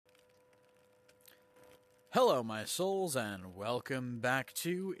Hello, my souls, and welcome back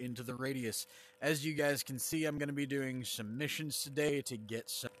to Into the Radius. As you guys can see, I'm going to be doing some missions today to get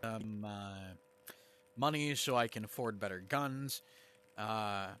some money so I can afford better guns.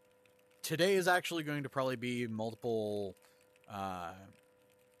 Today is actually going to probably be multiple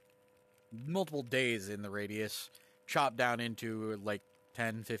days in the Radius, chopped down into like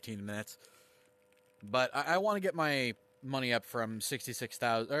 10-15 minutes. But I want to get my money up from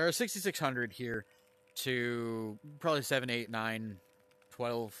 66,000 or 6,600 here to probably 7, 8, 9,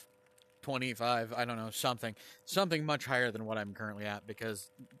 12, 25, I don't know, something much higher than what I'm currently at,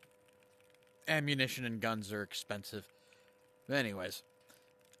 because ammunition and guns are expensive. But anyways,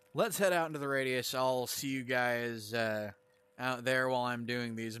 let's head out into the Radius. I'll see you guys out there while I'm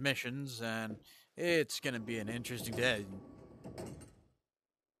doing these missions, and it's gonna be an interesting day.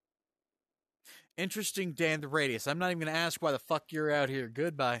 Interesting day in the Radius. I'm not even gonna ask why the fuck you're out here.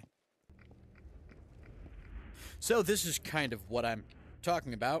 Goodbye. So this is kind of what I'm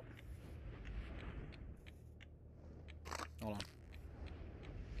talking about. Hold on.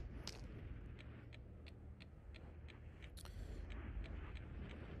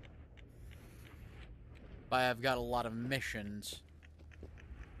 But I've got a lot of missions.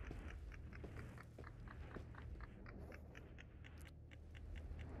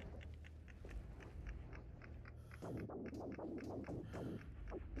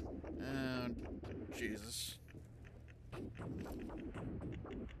 Jesus.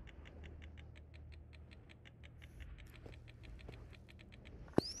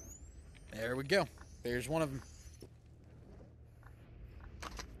 There we go. There's one of them.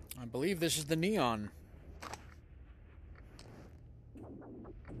 I believe this is the neon.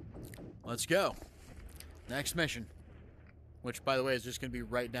 Let's go. Next mission. Which, by the way, is just going to be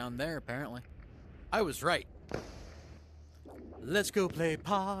right down there, apparently. I was right. Let's go play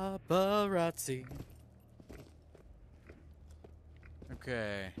paparazzi.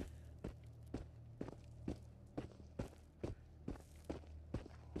 Okay.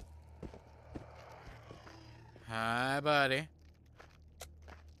 Hi, buddy.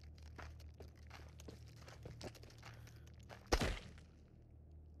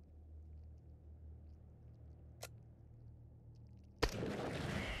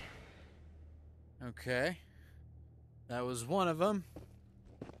 Okay. That was one of them.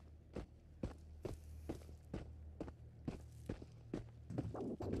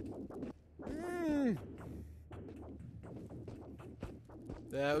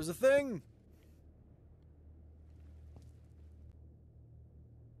 That was a thing.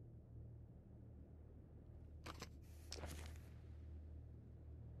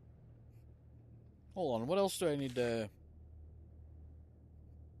 Hold on, what else do I need to...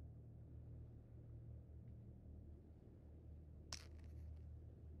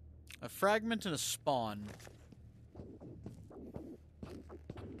 A fragment and a spawn.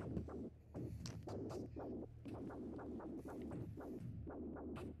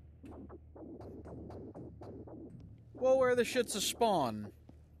 Well, where the shit's a spawn?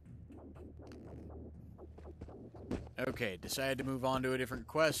 Okay, decided to move on to a different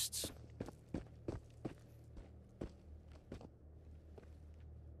quest.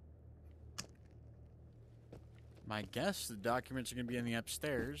 My guess the documents are going to be in the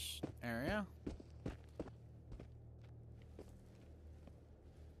upstairs area.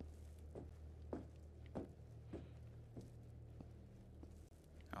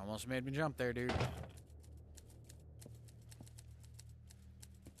 Almost made me jump there, dude.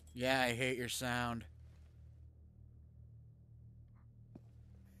 Yeah, I hate your sound.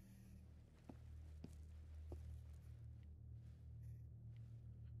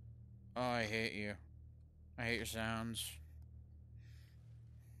 Oh, I hate you. I hate your sounds.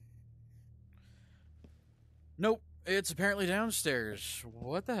 Nope, it's apparently downstairs.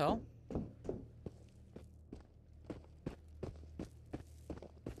 What the hell?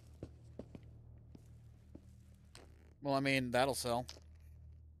 Well, I mean, that'll sell.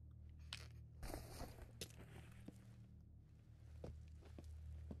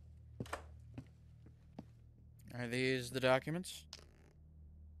 Are these the documents?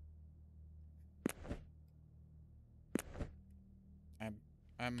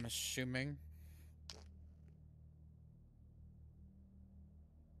 I'm assuming.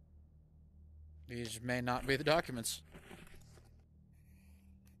 These may not be the documents.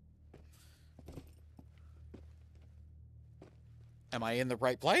 Am I in the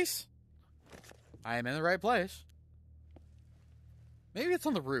right place? I am in the right place. Maybe it's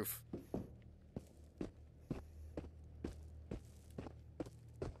on the roof.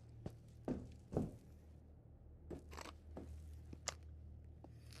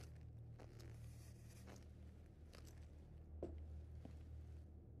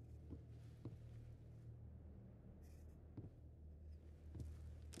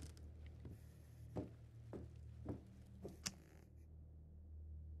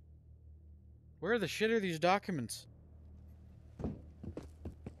 Where the shit are these documents?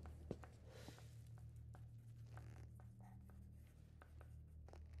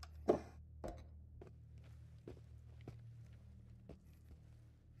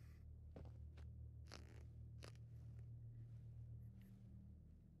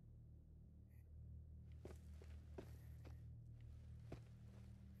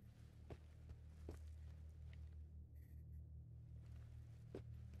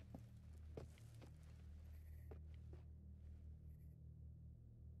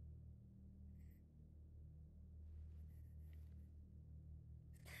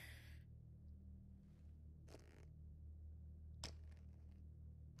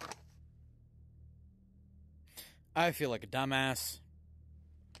 I feel like a dumbass.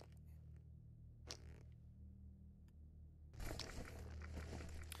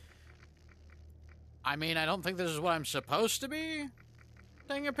 I mean, I don't think this is what I'm supposed to be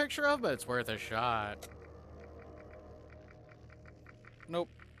taking a picture of, but it's worth a shot. Nope.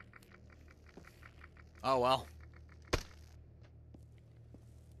 Oh well.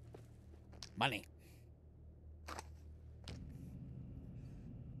 Money.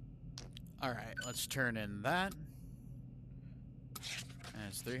 Alright, let's turn in that.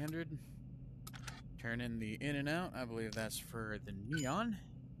 That's 300. Turn in the in and out. I believe that's for the neon.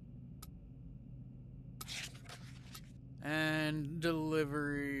 And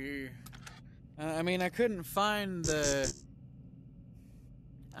delivery. I mean, I couldn't find the...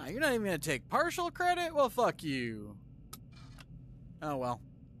 you're not even going to take partial credit? Well, fuck you. Oh, well.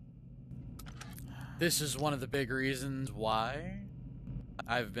 This is one of the big reasons why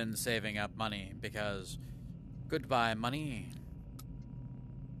I've been saving up money, because goodbye, money.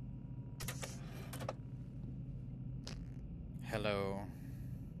 Hello.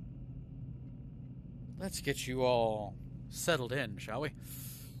 Let's get you all settled in, shall we?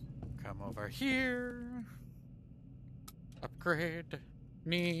 Come over here. Upgrade.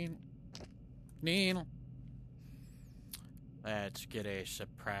 Neil. Let's get a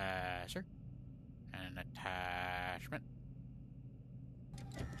suppressor and an attachment.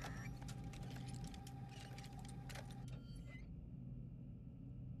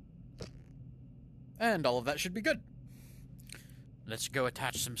 And all of that should be good. Let's go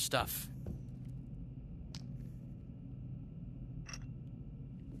attach some stuff.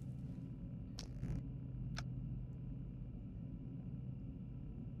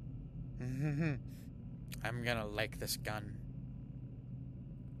 I'm gonna like this gun.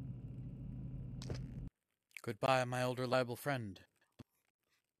 Goodbye, my old reliable friend.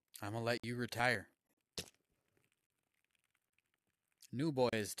 I'm gonna let you retire. New boy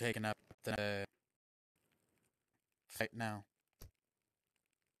is taking up the fight now.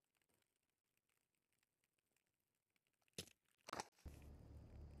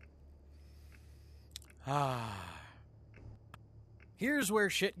 Here's where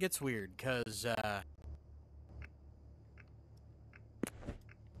shit gets weird, cause,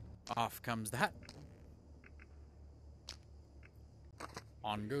 off comes the hat.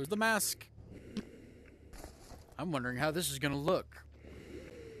 On goes the mask. I'm wondering how this is gonna look.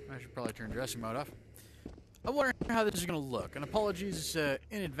 I should probably turn dressing mode off. I'm wondering how this is gonna look. And apologies in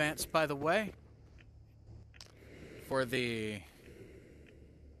advance, by the way, for the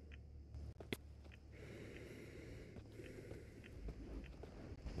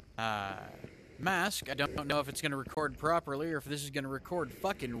mask. I don't know if it's gonna record properly or if this is gonna record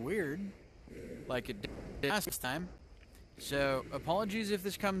fucking weird, like it did last time. So, apologies if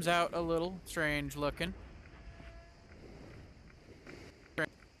this comes out a little strange looking.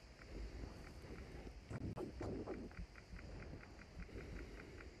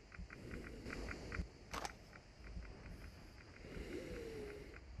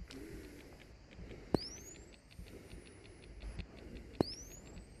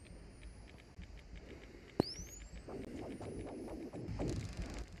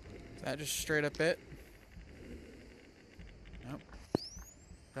 Is that just straight up it? Nope.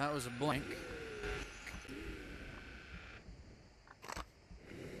 That was a blank.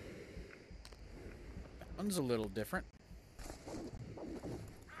 That one's a little different.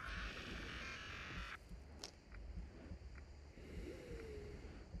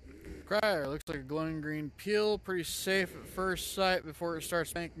 Crier looks like a glowing green peel. Pretty safe at first sight before it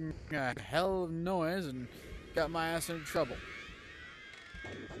starts making a hell of noise and got my ass into trouble.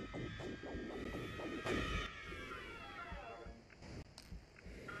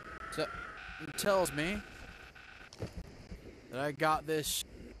 So, it tells me that I got this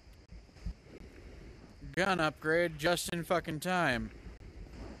gun upgrade just in fucking time.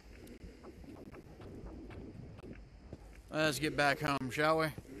 Let's get back home, shall we?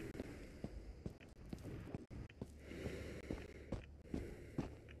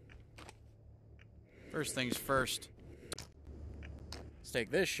 First things first. Let's take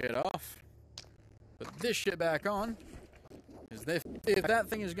this shit off. Put this shit back on. Because if that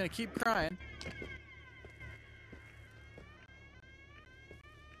thing is going to keep crying...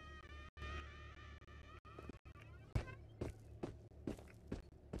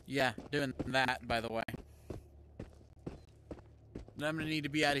 Yeah, doing that, by the way. And I'm going to need to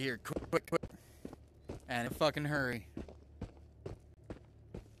be out of here quick. And in a fucking hurry.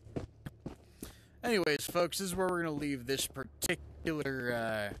 Anyways, folks, this is where we're going to leave this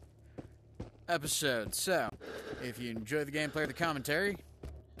particular episode. So, if you enjoy the gameplay or the commentary,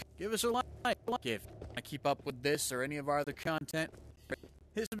 give us a like. If you want to keep up with this or any of our other content,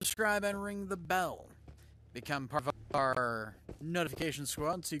 hit subscribe and ring the bell. Become part of our notification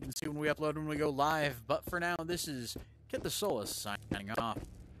squad so you can see when we upload, when we go live. But for now, this is Kitthesoulless signing off.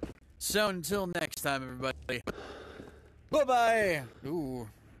 So until next time, everybody. Bye-bye! Ooh.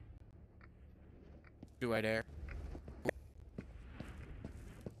 Do I dare?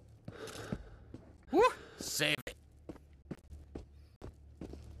 Woo! Save it.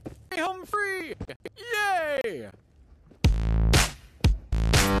 Home free! Yay!